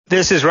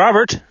This is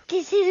Robert.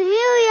 This is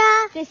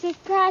Amelia. This is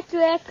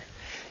Patrick.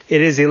 It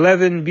is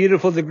 11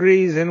 beautiful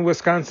degrees in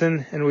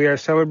Wisconsin, and we are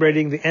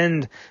celebrating the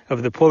end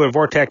of the polar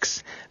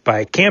vortex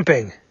by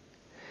camping.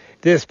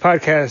 This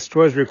podcast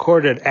was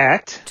recorded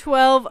at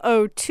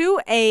 12:02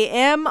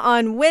 a.m.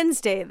 on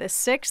Wednesday, the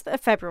 6th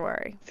of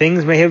February.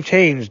 Things may have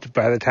changed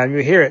by the time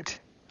you hear it.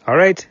 All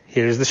right,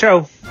 here's the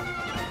show.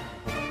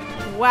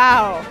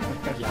 Wow.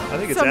 I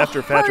think it's Some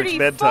after Patrick's hearty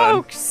bedtime.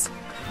 Folks.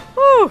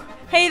 Whew.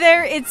 Hey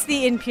there, it's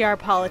the NPR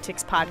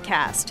Politics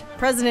Podcast.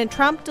 President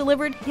Trump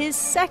delivered his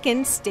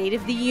second State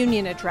of the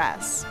Union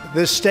address.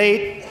 The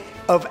state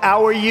of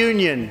our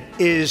union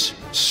is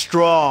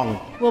strong.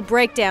 We'll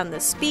break down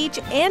the speech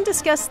and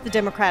discuss the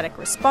Democratic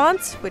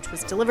response, which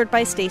was delivered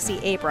by Stacey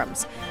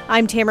Abrams.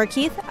 I'm Tamara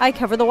Keith. I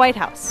cover the White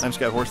House. I'm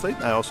Scott Horsley.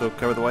 I also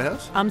cover the White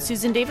House. I'm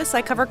Susan Davis.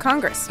 I cover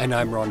Congress. And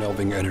I'm Ron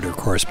Elving,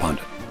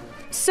 editor-correspondent.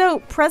 So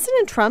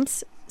President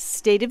Trump's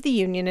State of the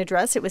Union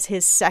address, it was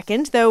his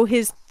second, though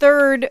his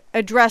third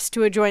address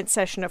to a joint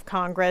session of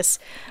Congress.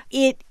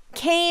 It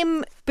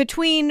came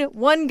between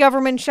one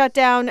government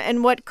shutdown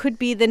and what could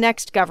be the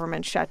next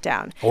government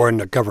shutdown. Or in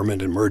a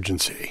government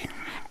emergency.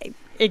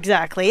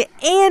 Exactly.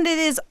 And it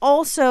is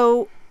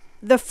also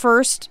the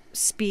first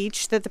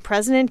speech that the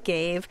president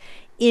gave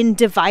in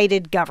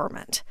divided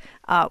government,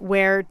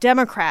 where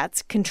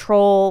Democrats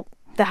control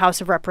the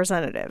House of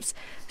Representatives.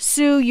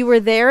 Sue, you were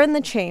there in the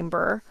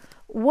chamber.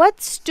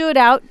 What stood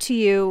out to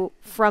you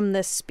from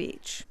this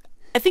speech?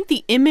 I think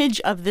the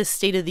image of this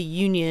State of the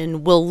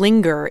Union will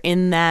linger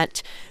in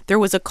that there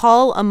was a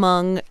call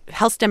among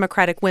House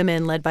Democratic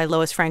women led by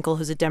Lois Frankel,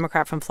 who's a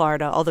Democrat from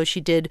Florida, although she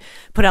did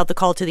put out the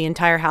call to the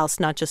entire House,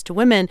 not just to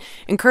women,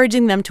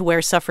 encouraging them to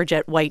wear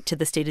suffragette white to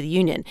the State of the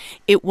Union.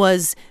 It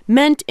was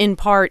meant in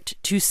part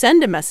to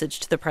send a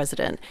message to the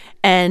president.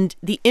 And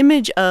the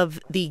image of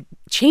the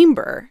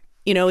chamber,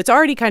 you know, it's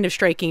already kind of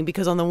striking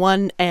because on the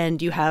one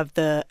end you have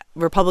the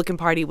Republican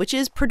Party, which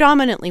is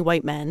predominantly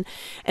white men.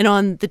 And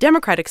on the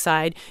Democratic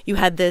side, you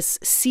had this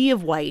sea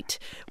of white,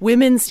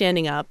 women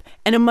standing up,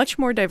 and a much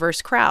more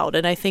diverse crowd.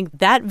 And I think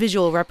that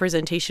visual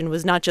representation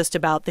was not just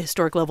about the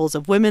historic levels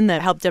of women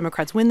that helped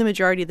Democrats win the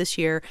majority this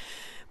year,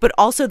 but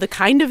also the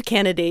kind of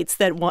candidates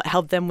that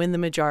helped them win the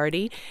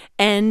majority.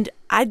 And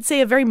I'd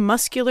say a very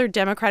muscular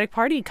Democratic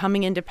Party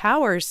coming into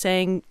power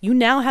saying, you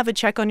now have a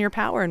check on your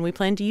power and we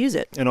plan to use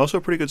it. And also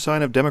a pretty good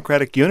sign of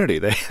Democratic unity.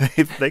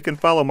 They can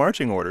follow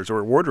marching orders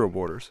or wardrobe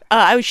orders.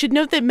 I should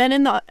note that men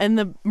in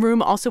the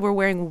room also were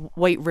wearing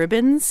white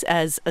ribbons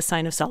as a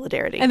sign of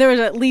solidarity. And there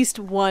was at least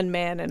one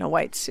man in a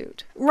white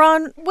suit.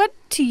 Ron, what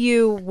to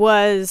you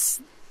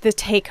was the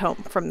take-home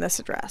from this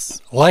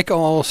address? Like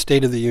all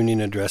State of the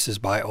Union addresses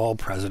by all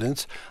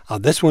presidents,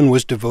 this one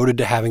was devoted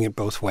to having it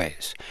both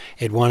ways.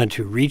 It wanted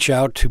to reach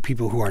out to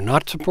people who are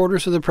not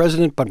supporters of the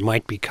president but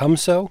might become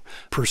so,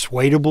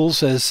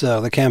 persuadables, as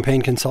the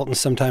campaign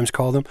consultants sometimes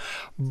call them,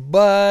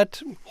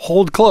 but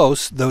hold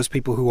close those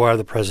people who are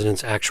the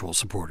president's actual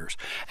supporters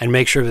and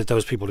make sure that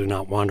those people do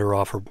not wander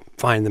off or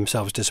find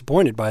themselves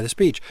disappointed by the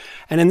speech.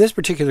 And in this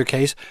particular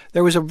case,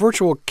 there was a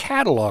virtual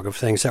catalog of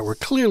things that were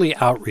clearly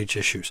outreach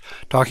issues,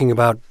 talking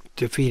about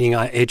defeating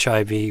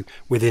HIV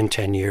within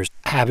 10 years,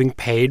 having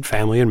paid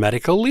family and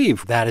medical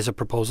leave. That is a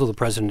proposal the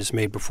president has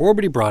made before,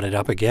 but he brought it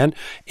up again.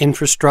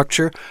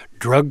 Infrastructure,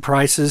 drug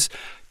prices,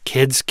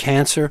 kids'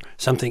 cancer,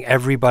 something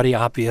everybody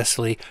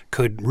obviously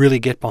could really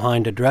get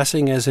behind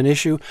addressing as an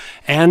issue,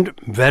 and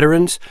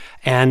veterans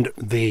and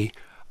the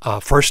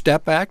First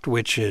Step Act,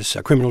 which is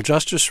criminal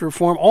justice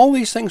reform. All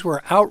these things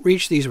were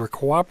outreach. These were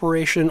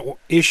cooperation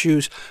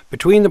issues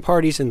between the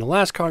parties in the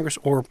last Congress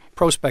or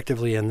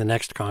prospectively in the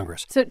next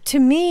Congress. So to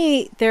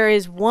me, there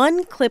is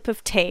one clip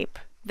of tape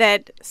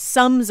that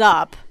sums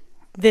up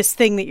this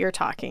thing that you're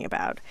talking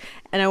about.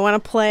 And I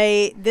want to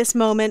play this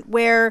moment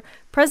where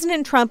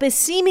President Trump is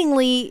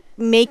seemingly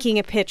making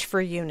a pitch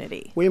for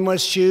unity. We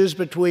must choose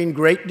between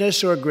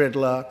greatness or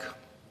gridlock,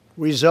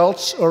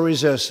 results or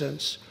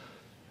resistance,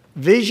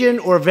 vision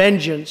or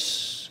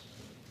vengeance,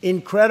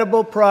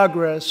 incredible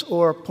progress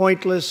or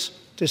pointless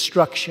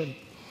destruction.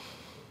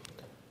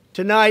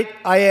 Tonight,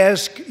 I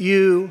ask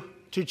you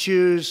to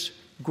choose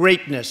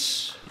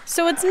greatness.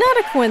 So it's not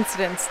a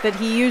coincidence that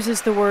he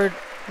uses the word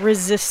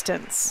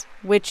resistance,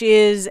 which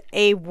is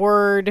a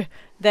word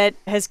that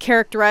has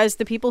characterized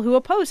the people who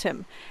oppose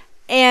him.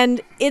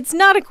 And it's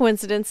not a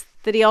coincidence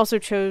that he also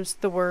chose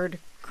the word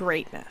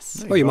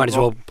greatness. Well, you might as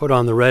well put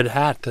on the red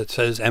hat that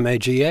says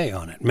MAGA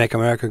on it, Make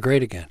America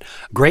Great Again.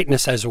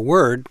 Greatness as a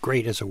word,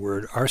 great as a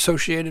word, are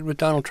associated with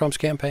Donald Trump's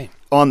campaign.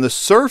 On the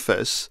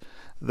surface,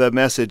 the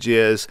message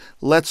is,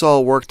 let's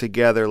all work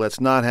together.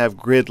 Let's not have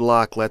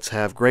gridlock. Let's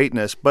have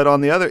greatness. But on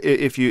the other,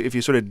 if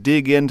you sort of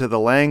dig into the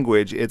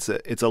language, it's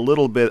a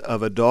little bit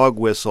of a dog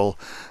whistle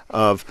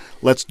of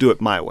let's do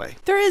it my way.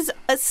 There is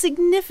a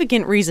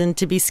significant reason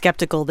to be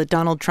skeptical that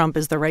Donald Trump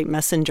is the right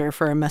messenger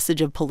for a message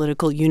of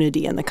political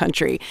unity in the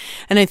country.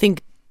 And I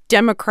think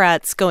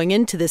Democrats going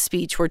into this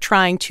speech were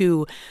trying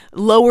to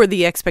lower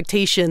the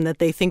expectation that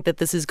they think that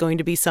this is going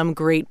to be some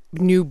great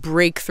new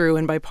breakthrough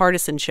in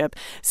bipartisanship.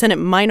 Senate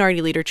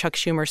Minority Leader Chuck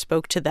Schumer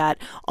spoke to that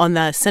on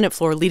the Senate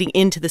floor leading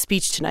into the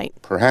speech tonight.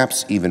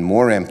 Perhaps even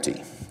more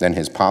empty than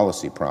his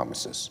policy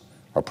promises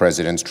are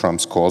President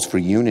Trump's calls for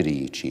unity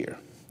each year.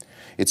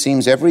 It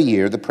seems every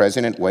year the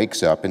president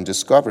wakes up and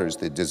discovers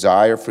the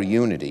desire for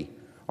unity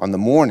on the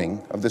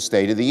morning of the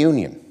State of the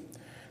Union.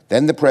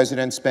 Then the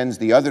president spends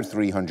the other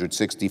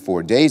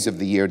 364 days of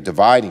the year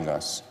dividing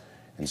us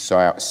and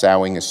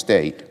sowing a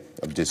state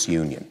of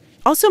disunion.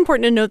 Also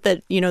important to note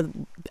that,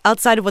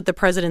 outside of what the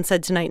president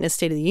said tonight in his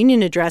State of the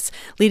Union address,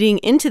 leading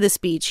into the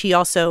speech, he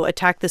also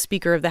attacked the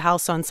Speaker of the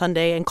House on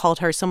Sunday and called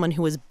her someone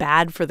who was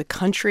bad for the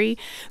country.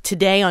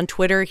 Today on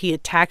Twitter, he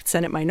attacked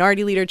Senate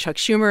Minority Leader Chuck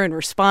Schumer in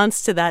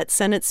response to that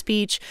Senate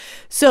speech.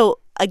 So,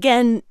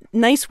 again,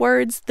 nice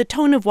words. The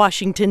tone of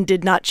Washington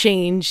did not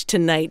change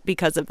tonight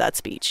because of that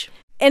speech.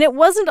 And it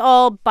wasn't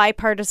all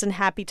bipartisan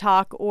happy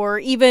talk or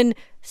even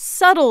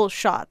subtle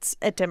shots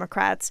at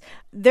Democrats.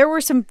 There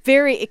were some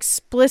very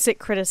explicit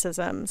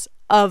criticisms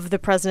of the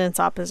president's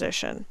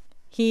opposition.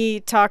 He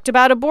talked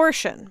about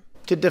abortion.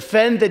 To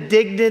defend the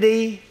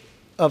dignity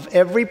of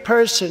every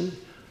person,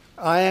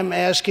 I am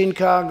asking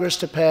Congress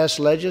to pass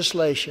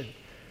legislation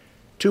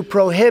to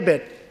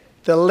prohibit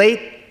the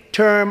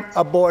late-term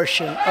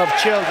abortion of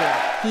children.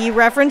 He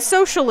referenced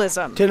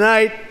socialism.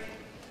 Tonight,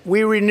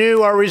 we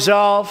renew our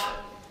resolve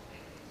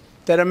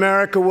that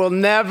America will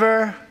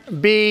never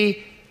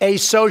be a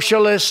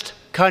socialist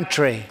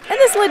country. And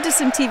this led to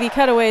some TV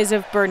cutaways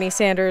of Bernie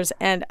Sanders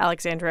and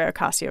Alexandria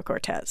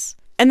Ocasio-Cortez.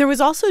 And there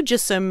was also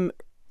just some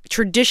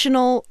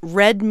traditional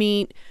red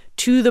meat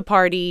to the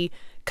party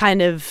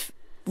kind of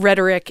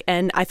rhetoric.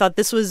 And I thought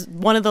this was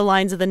one of the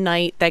lines of the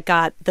night that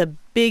got the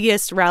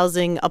biggest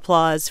rousing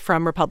applause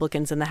from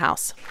Republicans in the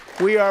House.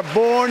 We are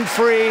born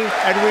free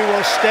and we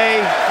will stay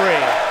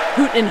free.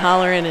 Hooting and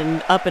hollering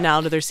and up and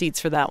out of their seats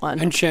for that one.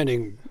 And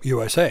chanting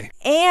USA.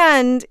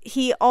 And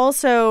he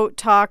also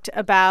talked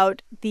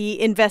about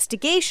the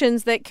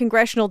investigations that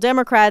congressional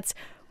Democrats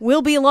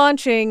will be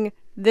launching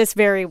this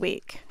very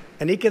week.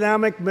 An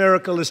economic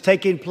miracle is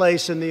taking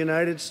place in the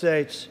United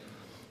States,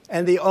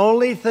 and the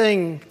only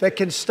thing that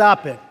can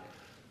stop it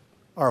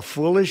are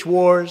foolish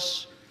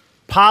wars,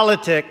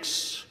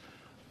 politics,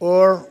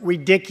 or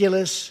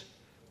ridiculous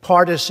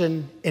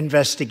partisan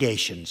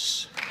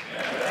investigations.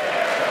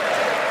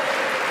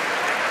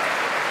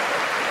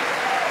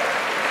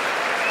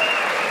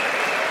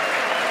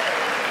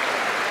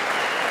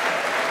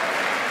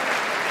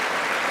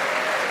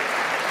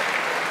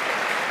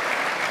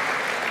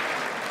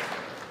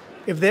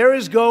 If there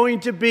is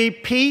going to be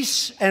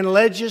peace and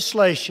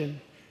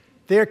legislation,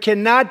 there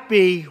cannot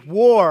be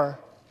war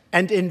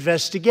and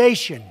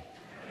investigation.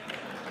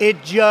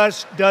 It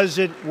just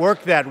doesn't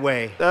work that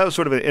way. That was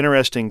sort of an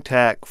interesting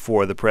tack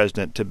for the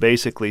president to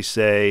basically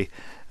say,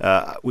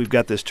 we've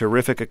got this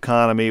terrific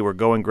economy, we're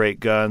going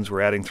great guns,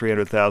 we're adding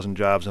 300,000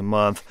 jobs a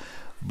month,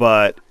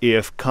 but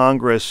if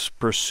Congress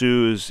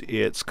pursues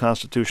its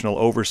constitutional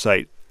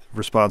oversight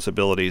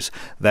responsibilities,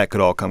 that could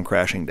all come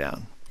crashing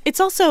down. It's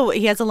also,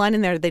 he has a line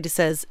in there that just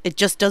says, it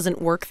just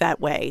doesn't work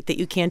that way, that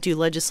you can't do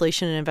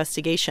legislation and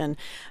investigation.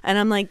 And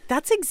I'm like,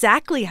 that's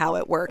exactly how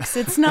it works.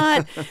 It's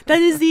not,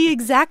 that is the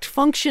exact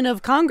function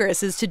of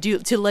Congress, is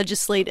to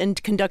legislate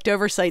and conduct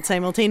oversight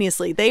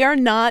simultaneously. They are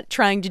not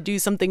trying to do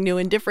something new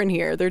and different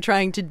here. They're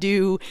trying to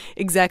do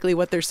exactly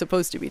what they're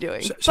supposed to be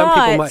doing.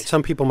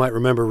 Some people might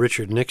remember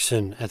Richard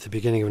Nixon at the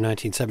beginning of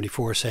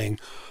 1974 saying,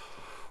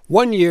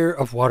 1 year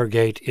of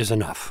Watergate is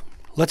enough.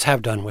 Let's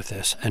have done with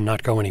this and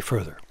not go any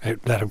further.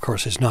 That, of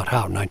course, is not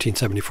how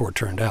 1974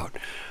 turned out.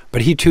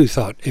 But he, too,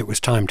 thought it was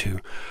time to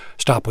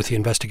stop with the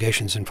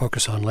investigations and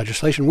focus on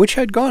legislation, which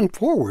had gone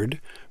forward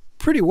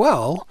pretty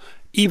well,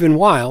 even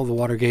while the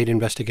Watergate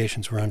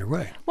investigations were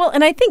underway. Well,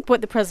 and I think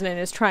what the president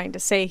is trying to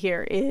say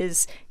here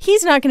is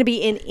he's not going to be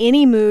in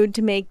any mood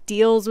to make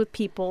deals with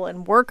people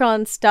and work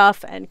on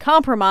stuff and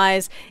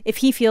compromise if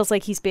he feels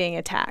like he's being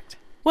attacked.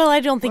 Well,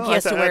 I don't think he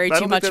has to worry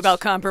too much about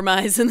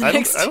compromise in the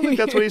next 2 years. I don't think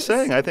that's what he's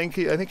saying. I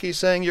think he's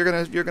saying you're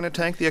gonna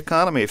tank the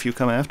economy if you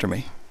come after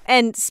me.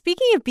 And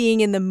speaking of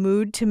being in the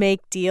mood to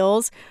make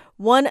deals,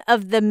 one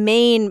of the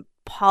main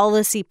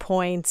policy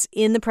points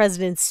in the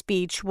president's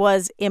speech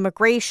was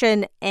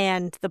immigration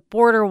and the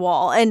border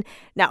wall. And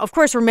now, of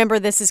course, remember,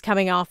 this is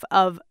coming off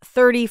of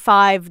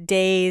 35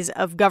 days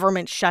of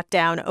government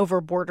shutdown over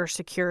border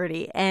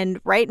security. And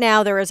right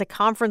now there is a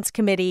conference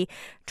committee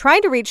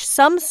trying to reach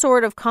some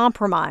sort of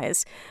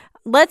compromise.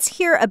 Let's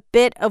hear a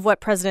bit of what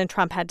President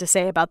Trump had to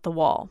say about the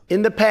wall.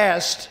 In the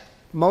past,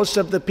 most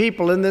of the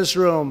people in this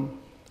room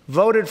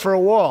voted for a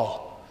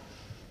wall.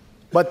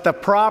 But the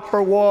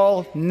proper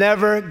wall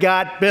never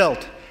got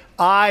built.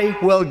 I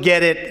will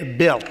get it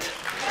built.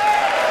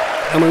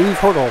 I mean, we've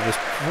heard all this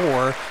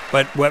before.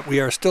 But what we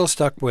are still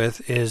stuck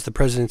with is the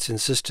president's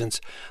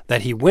insistence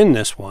that he win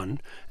this one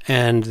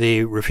and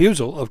the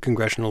refusal of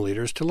congressional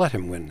leaders to let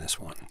him win this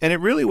one. And it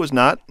really was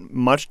not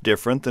much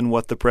different than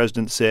what the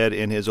president said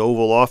in his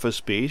Oval Office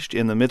speech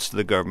in the midst of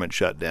the government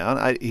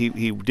shutdown.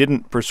 He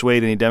didn't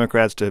persuade any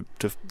Democrats to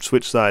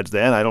switch sides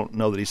then. I don't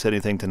know that he said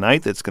anything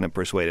tonight that's going to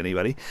persuade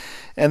anybody.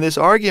 And this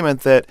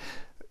argument that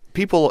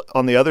people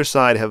on the other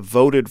side have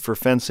voted for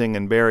fencing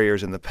and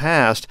barriers in the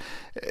past,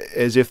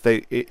 as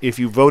if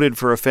you voted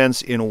for a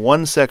fence in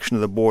one section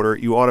of the border,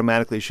 you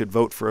automatically should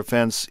vote for a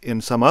fence in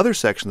some other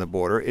section of the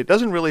border. It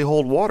doesn't really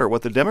hold water.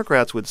 What the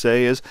Democrats would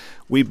say is,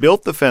 we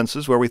built the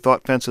fences where we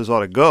thought fences ought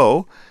to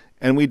go,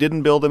 and we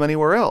didn't build them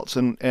anywhere else,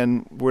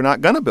 and we're not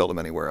going to build them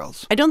anywhere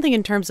else. I don't think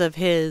in terms of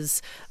his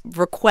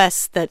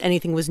requests that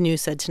anything was new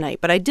said tonight,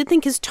 but I did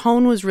think his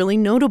tone was really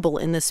notable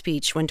in the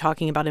speech when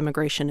talking about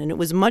immigration, and it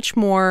was much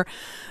more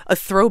a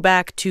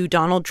throwback to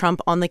Donald Trump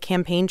on the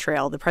campaign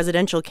trail, the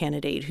presidential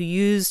candidate, who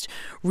used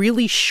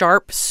really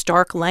sharp,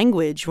 stark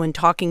language when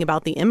talking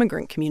about the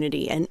immigrant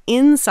community. And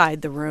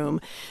inside the room,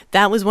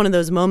 that was one of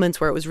those moments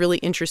where it was really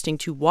interesting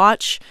to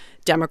watch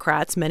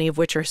Democrats, many of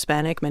which are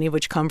Hispanic, many of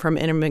which come from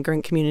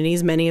immigrant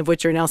communities, many of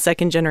which are now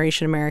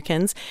second-generation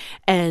Americans,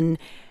 and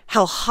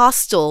how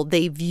hostile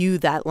they view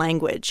that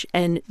language.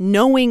 And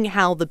knowing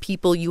how the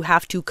people you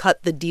have to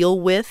cut the deal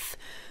with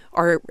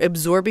are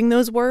absorbing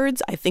those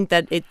words, I think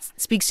that it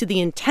speaks to the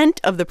intent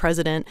of the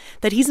president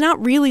that he's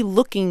not really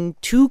looking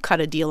to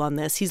cut a deal on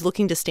this. He's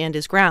looking to stand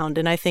his ground.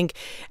 And I think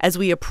as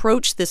we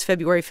approach this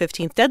February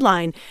 15th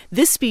deadline,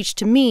 this speech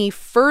to me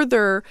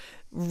further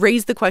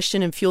raised the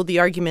question and fueled the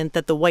argument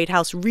that the White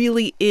House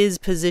really is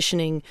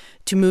positioning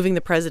to moving the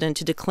president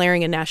to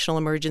declaring a national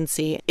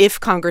emergency if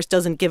Congress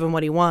doesn't give him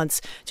what he wants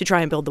to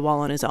try and build the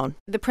wall on his own.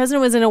 The president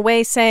was in a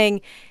way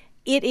saying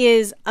it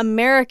is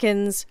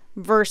Americans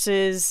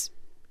versus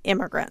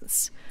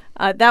immigrants.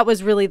 That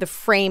was really the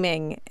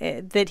framing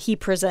that he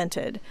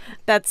presented.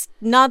 That's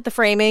not the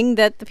framing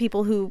that the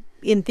people who,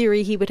 in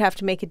theory, he would have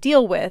to make a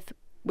deal with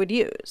would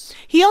use.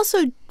 He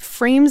also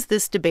frames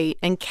this debate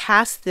and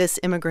casts this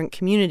immigrant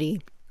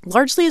community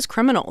largely as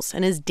criminals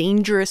and as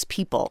dangerous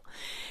people.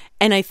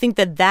 And I think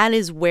that that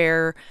is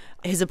where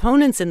his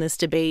opponents in this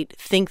debate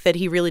think that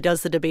he really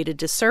does the debate a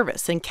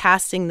disservice in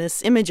casting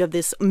this image of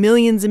this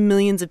millions and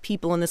millions of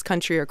people in this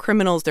country are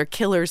criminals, they're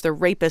killers, they're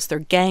rapists, they're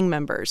gang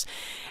members.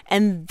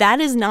 And that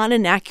is not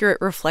an accurate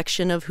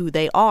reflection of who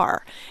they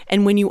are.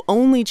 And when you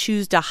only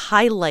choose to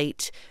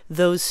highlight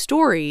those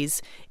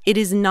stories, it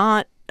is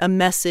not a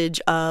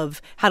message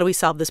of how do we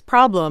solve this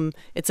problem?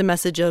 It's a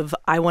message of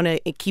I want to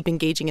keep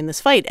engaging in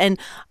this fight. And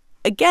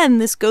again,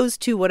 this goes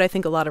to what I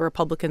think a lot of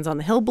Republicans on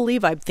the Hill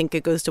believe. I think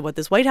it goes to what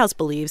this White House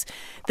believes,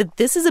 that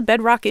this is a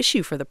bedrock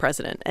issue for the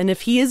president. And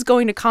if he is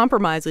going to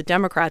compromise with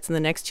Democrats in the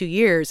next 2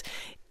 years,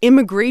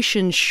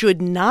 immigration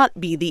should not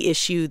be the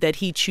issue that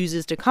he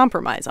chooses to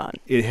compromise on.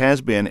 It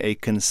has been a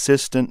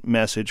consistent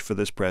message for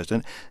this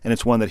president, and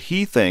it's one that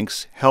he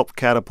thinks helped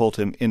catapult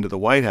him into the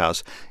White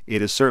House.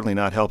 It is certainly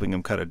not helping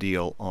him cut a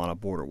deal on a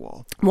border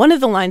wall. One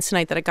of the lines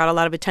tonight that got a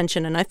lot of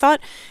attention, and I thought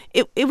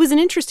it was an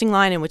interesting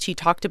line in which he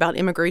talked about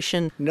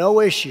immigration. No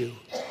issue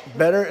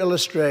better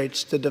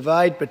illustrates the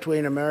divide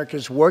between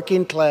America's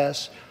working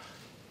class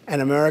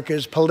and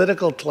America's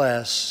political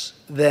class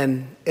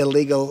than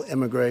illegal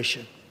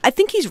immigration. I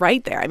think he's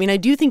right there. I mean, I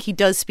do think he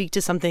does speak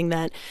to something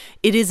that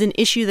it is an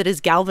issue that has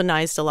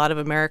galvanized a lot of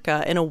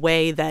America in a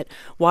way that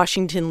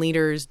Washington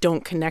leaders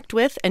don't connect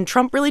with. And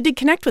Trump really did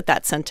connect with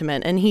that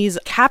sentiment, and he's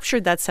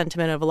captured that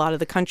sentiment of a lot of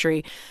the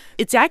country.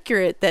 It's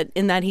accurate that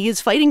in that he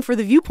is fighting for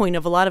the viewpoint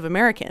of a lot of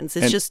Americans.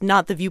 It's just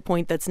not the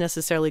viewpoint that's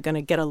necessarily going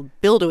to get a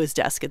bill to his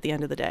desk at the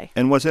end of the day.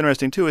 And what's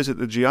interesting, too, is that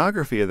the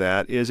geography of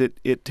that is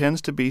it tends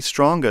to be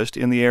strongest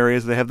in the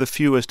areas that have the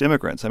fewest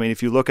immigrants. I mean,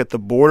 if you look at the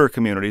border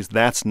communities,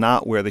 that's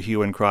not where the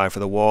hue and cry for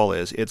the wall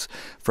is. It's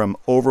from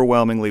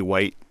overwhelmingly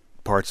white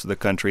parts of the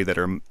country that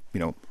are,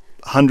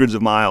 hundreds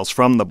of miles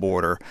from the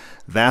border.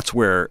 That's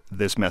where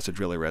this message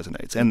really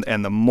resonates.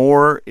 And the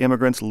more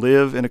immigrants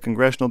live in a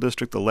congressional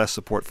district, the less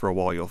support for a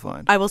wall you'll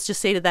find. I will just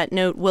say to that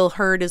note, Will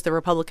Hurd is the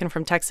Republican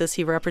from Texas.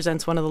 He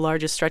represents one of the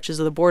largest stretches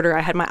of the border.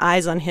 I had my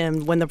eyes on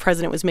him when the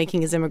president was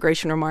making his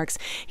immigration remarks.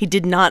 He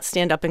did not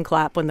stand up and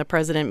clap when the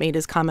president made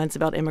his comments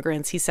about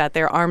immigrants. He sat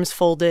there, arms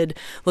folded,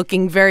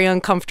 looking very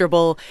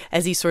uncomfortable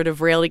as he sort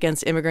of railed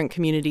against immigrant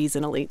communities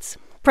and elites.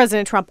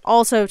 President Trump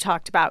also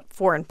talked about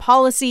foreign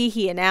policy.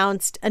 He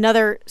announced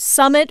another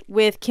summit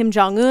with Kim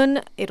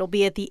Jong-un. It'll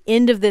be at the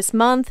end of this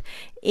month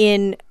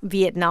in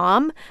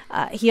Vietnam.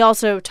 He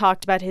also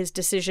talked about his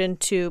decision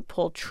to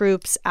pull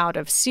troops out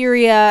of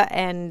Syria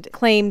and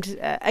claimed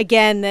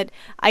again that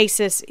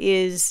ISIS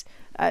is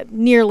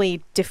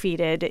nearly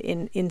defeated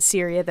in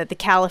Syria, that the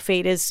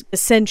caliphate is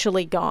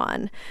essentially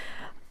gone.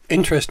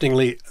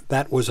 Interestingly,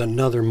 that was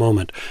another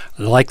moment,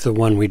 like the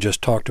one we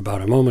just talked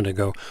about a moment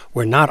ago,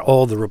 where not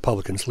all the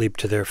Republicans leaped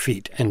to their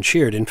feet and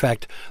cheered. In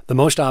fact, the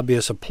most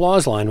obvious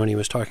applause line when he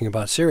was talking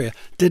about Syria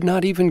did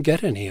not even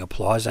get any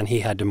applause, and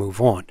he had to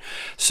move on.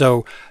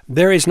 So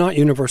there is not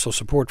universal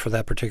support for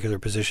that particular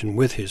position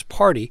with his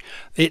party.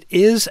 It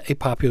is a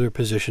popular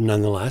position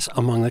nonetheless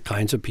among the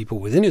kinds of people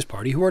within his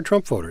party who are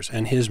Trump voters,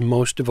 and his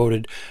most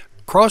devoted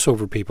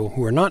crossover people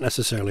who are not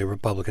necessarily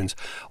Republicans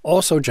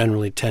also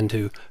generally tend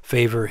to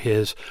favor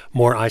his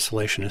more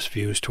isolationist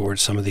views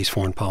towards some of these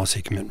foreign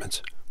policy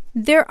commitments.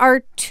 There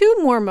are two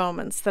more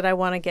moments that I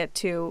want to get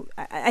to.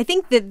 I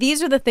think that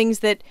these are the things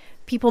that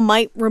people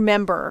might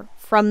remember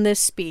from this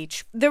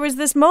speech. There was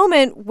this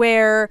moment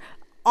where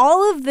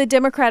all of the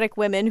Democratic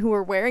women who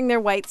were wearing their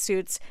white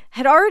suits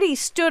had already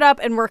stood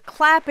up and were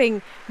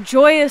clapping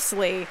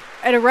joyously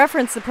at a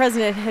reference the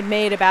president had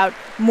made about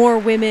more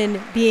women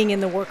being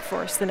in the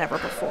workforce than ever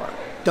before.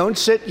 Don't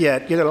sit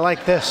yet. You're going to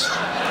like this.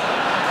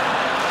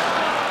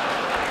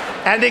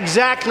 And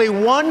exactly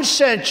 1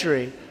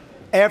 century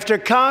after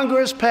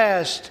Congress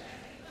passed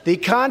the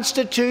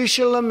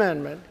constitutional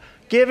amendment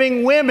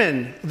giving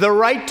women the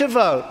right to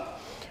vote,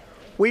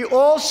 we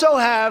also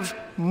have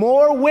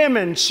more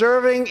women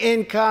serving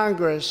in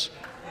Congress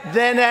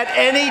than at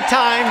any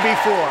time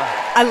before.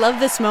 I love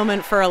this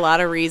moment for a lot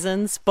of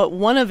reasons, but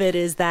one of it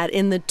is that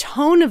in the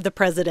tone of the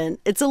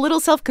president, it's a little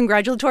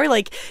self-congratulatory,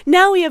 like,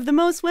 now we have the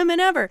most women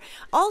ever.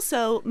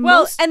 Also,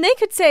 and they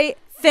could say,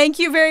 thank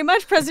you very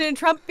much, President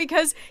Trump,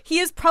 because he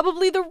is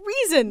probably the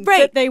reason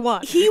that they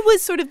won. He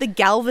was sort of the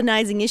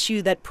galvanizing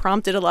issue that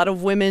prompted a lot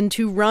of women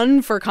to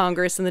run for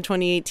Congress in the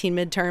 2018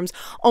 midterms.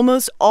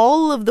 Almost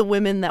all of the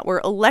women that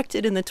were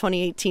elected in the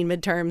 2018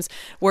 midterms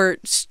were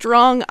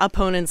strong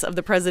opponents of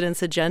the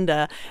president's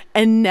agenda.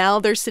 And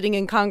now they're sitting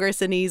in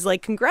Congress and he's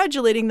like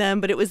congratulating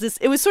them. But it was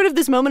sort of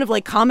this moment of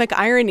like comic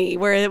irony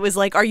where it was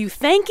like, are you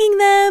thanking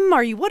them?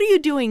 What are you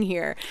doing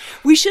here?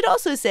 We should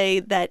also say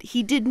that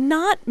he did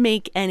not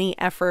make any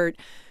effort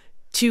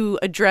to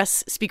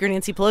address Speaker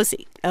Nancy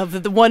Pelosi.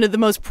 One of the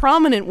most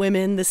prominent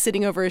women, the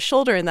sitting over his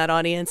shoulder in that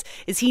audience,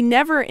 is he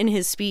never in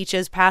his speech,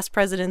 as past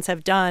presidents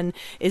have done,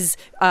 is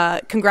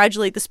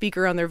congratulate the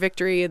speaker on their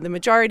victory in the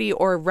majority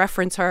or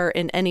reference her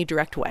in any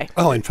direct way.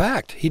 Oh, in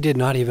fact, he did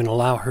not even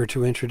allow her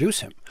to introduce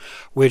him,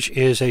 which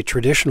is a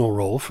traditional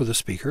role for the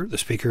speaker. The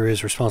speaker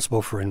is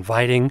responsible for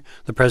inviting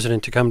the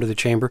president to come to the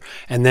chamber,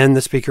 and then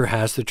the speaker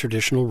has the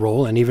traditional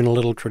role and even a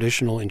little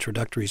traditional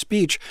introductory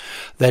speech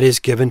that is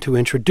given to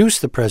introduce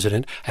the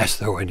president as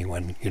though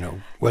anyone,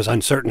 was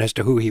uncertain as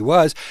to who he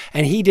was.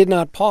 And he did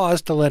not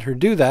pause to let her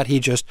do that.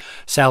 He just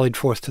sallied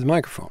forth to the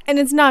microphone. And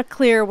it's not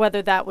clear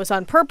whether that was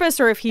on purpose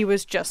or if he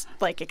was just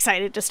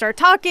excited to start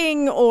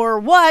talking or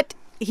what.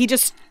 He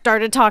just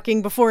started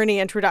talking before any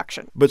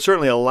introduction. But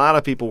certainly a lot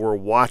of people were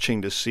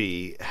watching to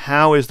see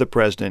how is the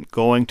president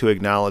going to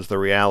acknowledge the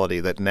reality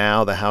that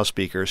now the House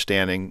Speaker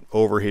standing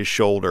over his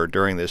shoulder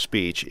during this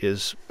speech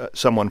is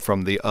someone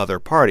from the other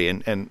party.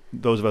 And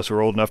those of us who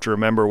are old enough to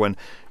remember when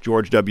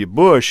George W.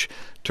 Bush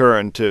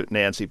turned to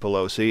Nancy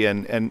Pelosi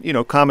and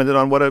commented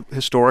on what a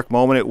historic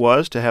moment it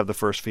was to have the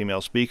first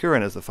female speaker.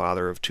 And as the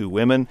father of 2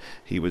 women,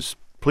 he was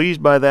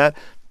pleased by that.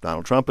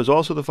 Donald Trump is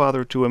also the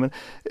father of 2 women.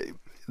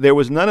 There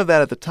was none of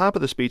that at the top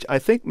of the speech. I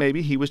think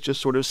maybe he was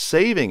just sort of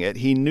saving it.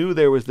 He knew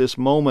there was this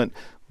moment,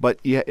 but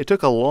it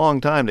took a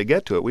long time to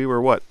get to it. We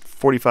were,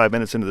 45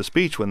 minutes into the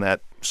speech when that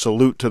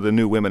salute to the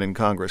new women in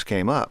Congress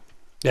came up.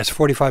 Yes,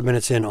 45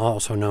 minutes in,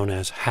 also known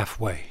as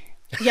halfway.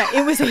 Yeah,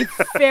 it was a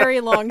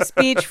very long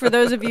speech for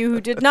those of you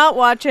who did not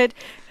watch it.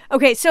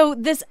 Okay, so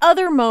this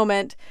other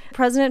moment,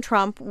 President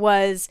Trump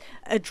was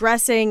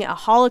addressing a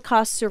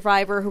Holocaust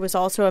survivor who was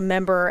also a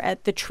member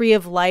at the Tree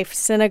of Life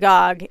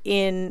Synagogue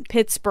in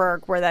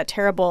Pittsburgh, where that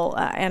terrible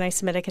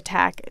anti-Semitic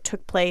attack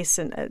took place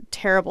and a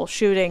terrible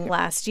shooting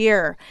last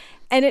year.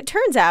 And it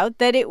turns out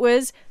that it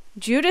was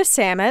Judah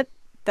Samet,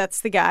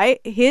 that's the guy,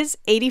 his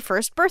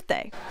 81st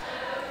birthday.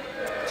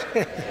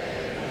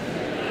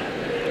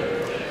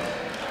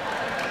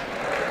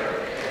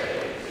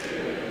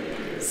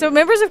 So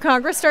members of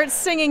Congress start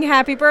singing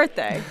happy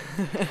birthday.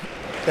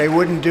 They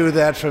wouldn't do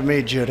that for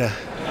me, Judah.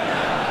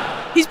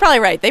 He's probably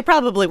right. They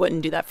probably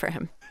wouldn't do that for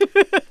him.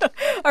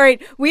 All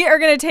right, we are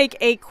going to take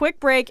a quick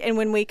break, and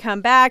when we come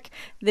back,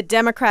 the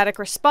Democratic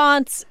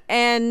response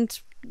and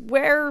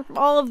where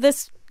all of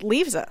this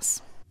leaves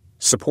us.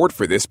 Support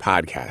for this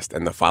podcast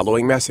and the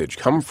following message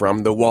come from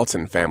the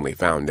Walton Family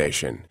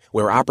Foundation,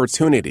 where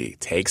opportunity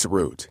takes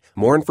root.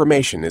 More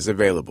information is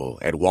available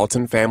at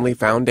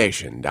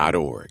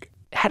waltonfamilyfoundation.org.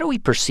 How do we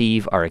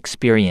perceive our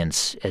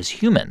experience as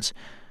humans?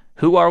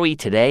 Who are we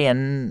today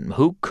and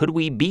who could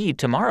we be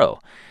tomorrow?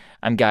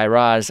 I'm Guy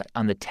Raz.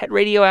 On the TED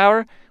Radio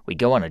Hour, we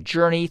go on a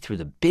journey through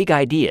the big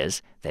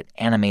ideas that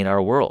animate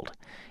our world.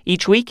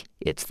 Each week,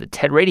 it's the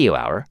TED Radio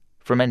Hour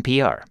from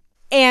NPR.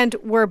 And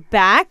we're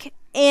back,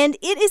 and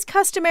it is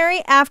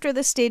customary after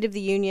the State of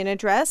the Union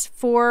address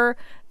for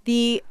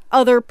the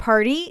other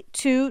party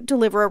to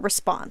deliver a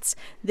response.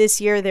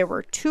 This year, there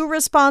were 2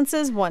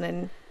 responses, one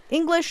in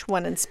English,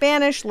 one in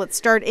Spanish. Let's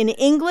start in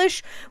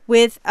English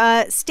with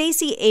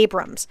Stacey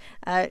Abrams.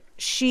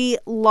 She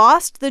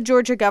lost the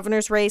Georgia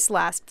governor's race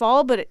last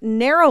fall, but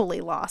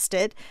narrowly lost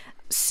it.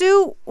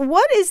 Sue,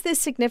 what is the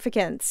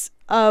significance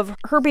of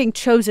her being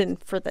chosen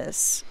for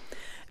this?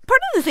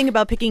 Part of the thing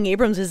about picking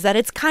Abrams is that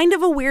it's kind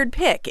of a weird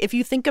pick. If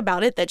you think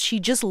about it, that she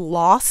just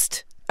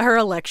lost her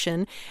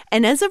election.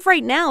 And as of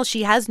right now,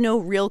 she has no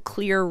real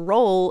clear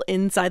role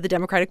inside the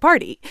Democratic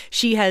Party.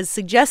 She has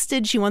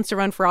suggested she wants to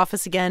run for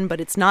office again, but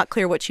it's not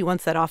clear what she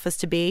wants that office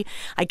to be.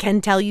 I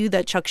can tell you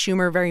that Chuck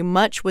Schumer very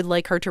much would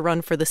like her to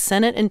run for the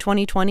Senate in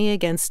 2020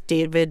 against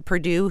David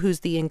Perdue,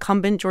 who's the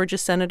incumbent Georgia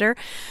senator.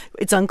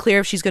 It's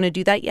unclear if she's going to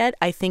do that yet.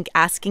 I think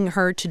asking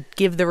her to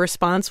give the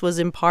response was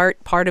in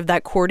part of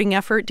that courting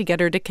effort to get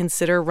her to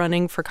consider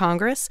running for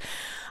Congress.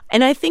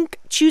 And I think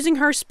choosing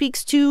her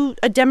speaks to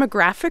a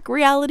demographic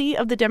reality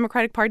of the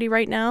Democratic Party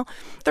right now.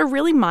 They're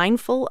really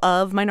mindful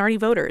of minority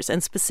voters,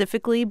 and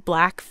specifically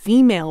Black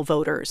female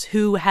voters,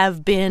 who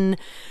have been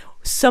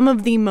some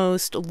of the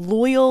most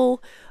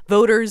loyal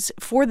voters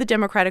for the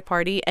Democratic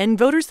Party and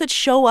voters that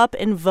show up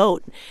and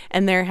vote.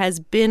 And there has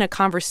been a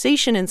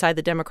conversation inside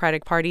the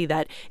Democratic Party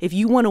that if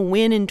you want to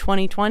win in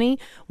 2020,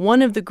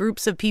 one of the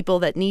groups of people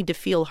that need to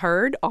feel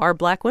heard are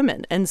Black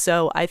women. And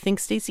so I think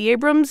Stacey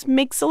Abrams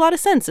makes a lot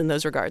of sense in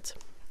those regards.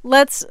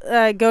 Let's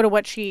go to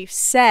what she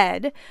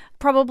said.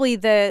 Probably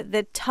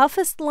the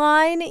toughest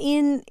line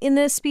in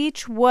this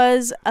speech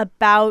was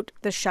about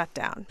the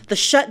shutdown. The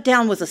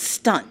shutdown was a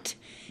stunt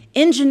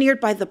engineered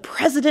by the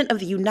President of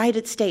the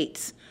United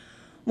States,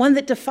 one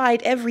that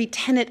defied every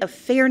tenet of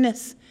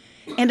fairness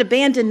and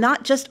abandoned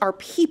not just our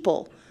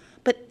people,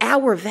 but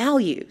our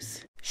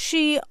values.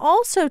 She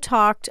also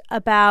talked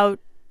about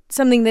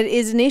something that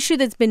is an issue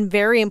that's been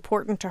very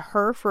important to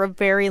her for a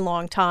very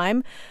long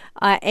time,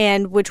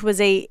 and which was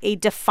a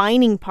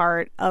defining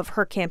part of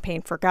her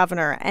campaign for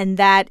governor, and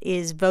that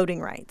is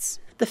voting rights.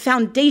 The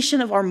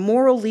foundation of our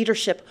moral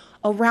leadership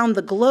around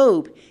the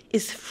globe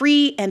is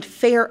free and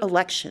fair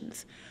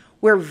elections,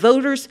 where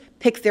voters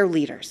pick their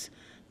leaders,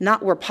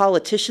 not where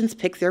politicians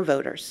pick their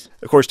voters.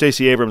 Of course,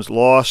 Stacey Abrams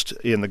lost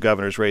in the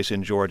governor's race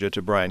in Georgia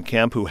to Brian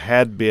Kemp, who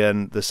had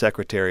been the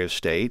Secretary of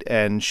State,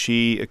 and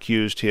she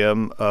accused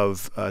him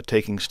of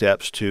taking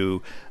steps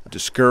to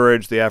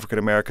discourage the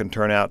African-American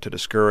turnout, to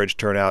discourage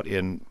turnout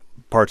in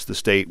parts of the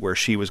state where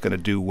she was going to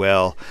do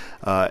well.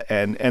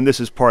 And this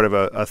is part of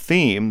a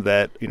theme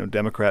that,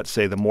 Democrats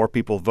say the more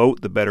people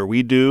vote, the better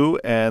we do,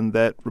 and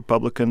that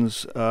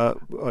Republicans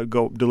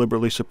go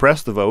deliberately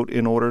suppress the vote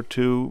in order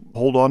to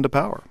hold on to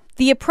power.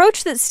 The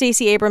approach that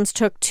Stacey Abrams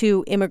took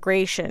to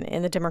immigration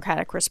in the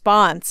Democratic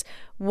response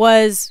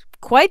was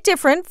quite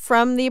different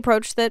from the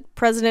approach that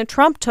President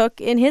Trump took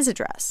in his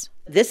address.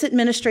 This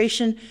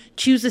administration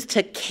chooses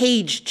to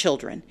cage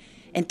children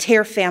and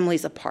tear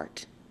families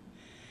apart.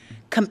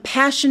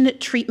 Compassionate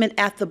treatment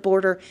at the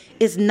border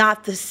is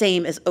not the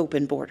same as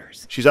open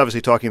borders. She's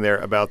obviously talking there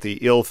about the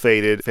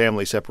ill-fated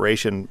family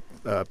separation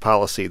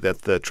policy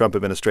that the Trump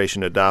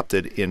administration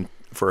adopted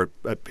for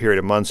a period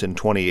of months in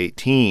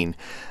 2018,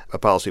 a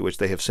policy which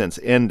they have since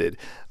ended.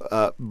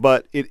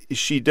 But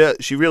she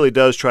really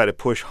does try to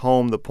push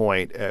home the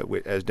point,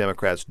 as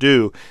Democrats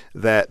do,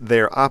 that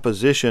their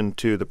opposition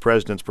to the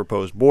president's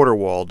proposed border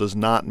wall does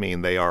not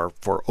mean they are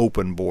for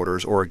open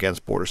borders or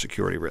against border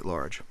security writ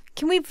large.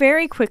 Can we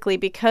very quickly,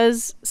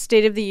 because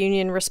State of the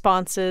Union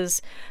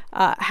responses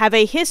have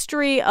a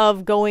history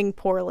of going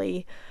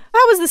poorly,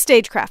 how was the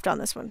stagecraft on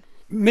this one?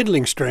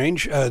 Middling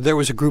strange. There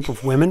was a group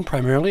of women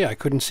primarily. I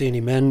couldn't see any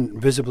men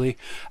visibly.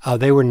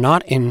 They were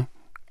not in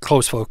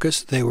close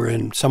focus. They were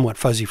in somewhat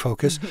fuzzy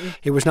focus. Mm-hmm.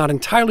 It was not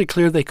entirely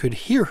clear they could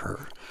hear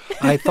her.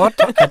 I thought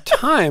at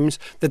times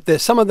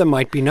that some of them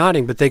might be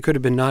nodding, but they could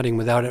have been nodding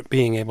without it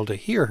being able to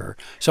hear her.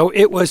 So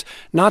it was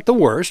not the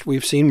worst.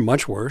 We've seen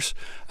much worse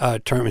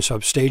terms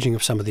of staging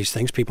of some of these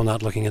things, people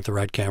not looking at the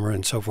right camera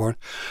and so forth.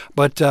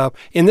 But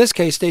in this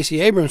case, Stacey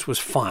Abrams was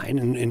fine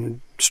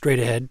and straight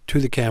ahead to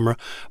the camera,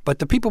 but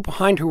the people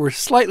behind her were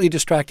slightly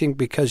distracting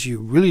because you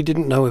really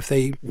didn't know if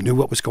they knew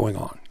what was going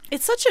on.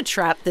 It's such a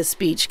trap, this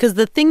speech, because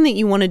the thing that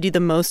you want to do the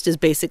most is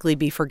basically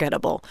be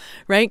forgettable,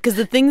 right? Because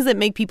the things that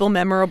make people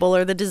memorable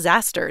are the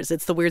disasters.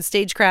 It's the weird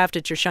stagecraft,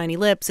 it's your shiny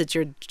lips, it's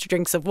your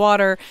drinks of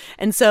water.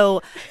 And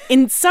so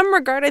in some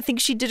regard, I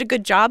think she did a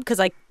good job, because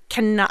I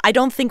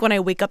don't think when I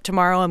wake up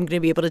tomorrow I'm going to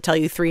be able to tell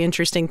you 3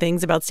 interesting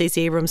things about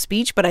Stacey Abrams'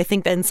 speech, but I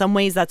think that in some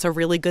ways that's a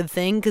really good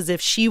thing, because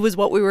if she was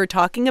what we were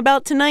talking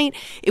about tonight,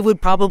 it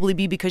would probably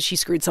be because she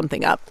screwed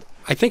something up.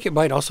 I think it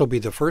might also be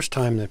the first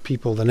time that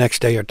people the next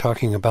day are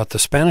talking about the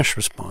Spanish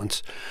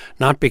response,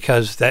 not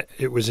because that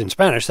it was in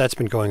Spanish. That's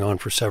been going on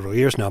for several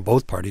years now.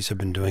 Both parties have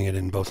been doing it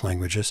in both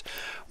languages.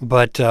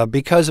 But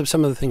because of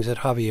some of the things that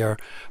Javier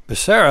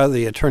Becerra,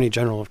 the Attorney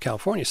General of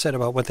California, said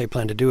about what they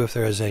plan to do if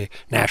there is a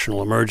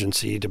national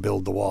emergency to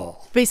build the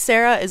wall.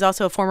 Becerra is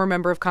also a former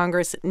member of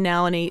Congress,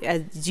 now,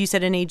 as you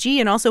said, an AG,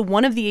 and also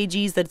one of the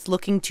AGs that's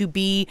looking to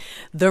be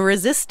the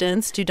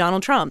resistance to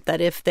Donald Trump,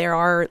 that if there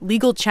are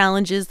legal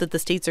challenges that the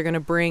states are going to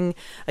bring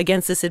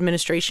against this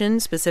administration,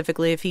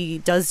 specifically if he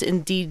does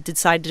indeed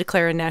decide to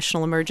declare a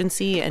national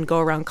emergency and go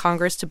around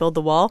Congress to build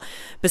the wall.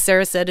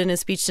 Becerra said in his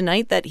speech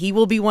tonight that he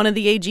will be one of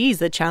the AGs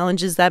that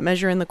challenges that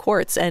measure in the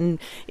courts and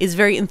is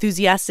very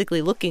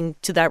enthusiastically looking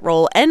to that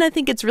role. And I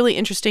think it's really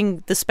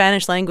interesting, the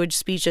Spanish language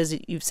speech, as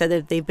you've said,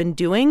 that they've been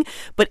doing.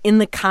 But in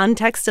the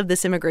context of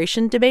this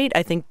immigration debate,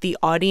 I think the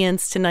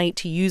audience tonight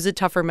to use a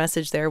tougher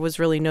message there was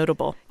really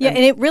notable. Yeah, and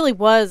it really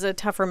was a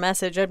tougher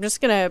message. I'm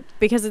just going to,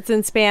 because it's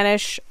in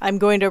Spanish, I'm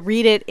going to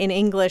read it in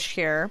English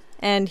here.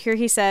 And here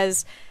he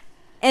says,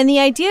 and the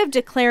idea of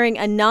declaring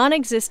a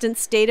non-existent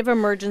state of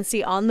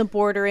emergency on the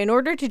border in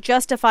order to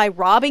justify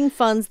robbing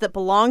funds that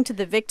belong to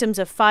the victims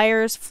of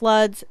fires,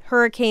 floods,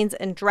 hurricanes,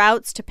 and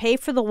droughts to pay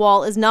for the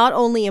wall is not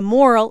only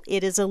immoral,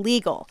 it is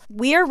illegal.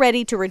 We are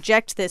ready to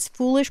reject this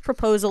foolish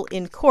proposal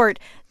in court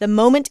the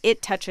moment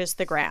it touches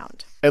the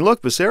ground. And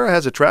look, Becerra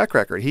has a track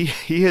record.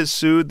 He has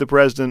sued the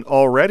president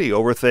already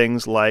over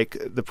things like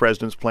the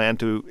president's plan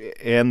to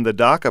end the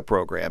DACA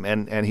program,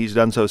 and he's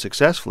done so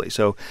successfully.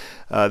 So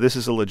this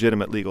is a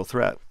legitimate legal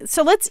threat.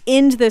 So let's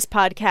end this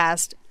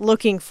podcast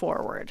looking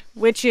forward,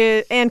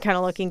 and kind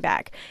of looking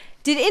back.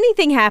 Did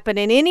anything happen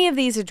in any of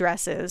these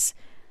addresses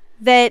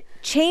that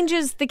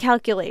changes the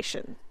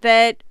calculation,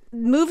 that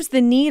moves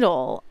the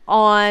needle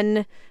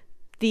on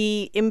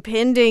the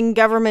impending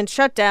government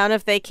shutdown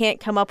if they can't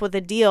come up with a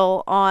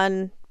deal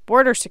on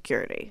border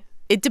security?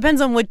 It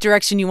depends on what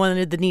direction you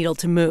wanted the needle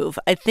to move.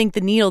 I think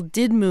the needle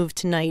did move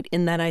tonight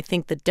in that I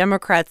think the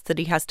Democrats that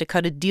he has to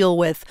cut a deal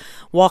with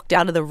walked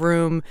out of the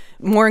room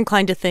more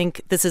inclined to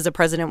think this is a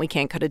president we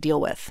can't cut a deal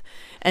with.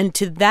 And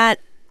to that,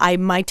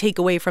 my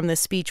takeaway from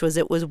this speech was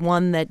it was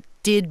one that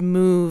did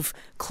move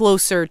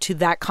closer to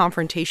that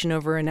confrontation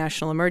over a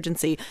national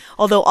emergency,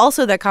 although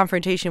also that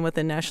confrontation with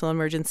a national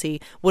emergency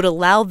would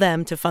allow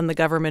them to fund the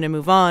government and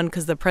move on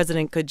because the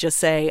president could just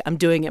say, I'm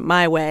doing it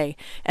my way,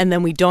 and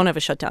then we don't have a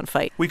shutdown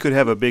fight. We could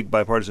have a big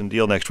bipartisan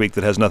deal next week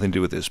that has nothing to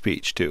do with this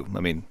speech, too. I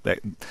mean,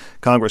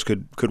 Congress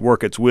could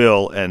work its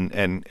will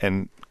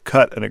and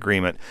cut an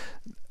agreement.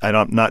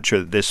 I'm not sure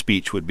that this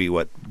speech would be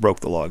what broke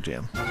the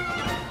logjam.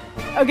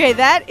 Okay,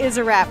 that is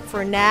a wrap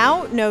for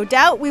now. No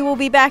doubt we will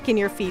be back in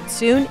your feed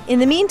soon. In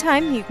the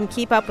meantime, you can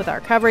keep up with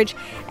our coverage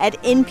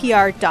at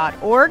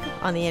npr.org,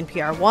 on the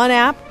NPR One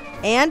app,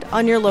 and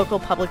on your local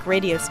public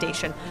radio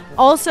station.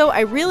 Also, I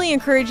really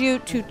encourage you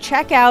to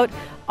check out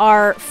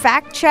our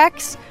fact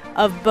checks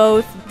of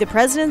both the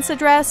president's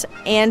address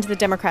and the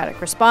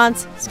Democratic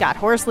response. Scott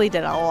Horsley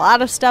did a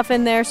lot of stuff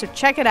in there, so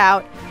check it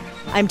out.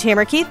 I'm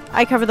Tamara Keith.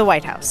 I cover the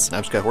White House.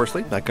 I'm Scott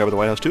Horsley. I cover the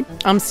White House, too.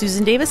 I'm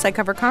Susan Davis. I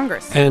cover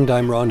Congress. And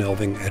I'm Ron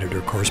Elving,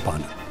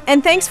 editor-correspondent.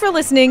 And thanks for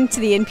listening to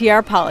the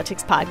NPR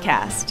Politics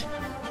Podcast.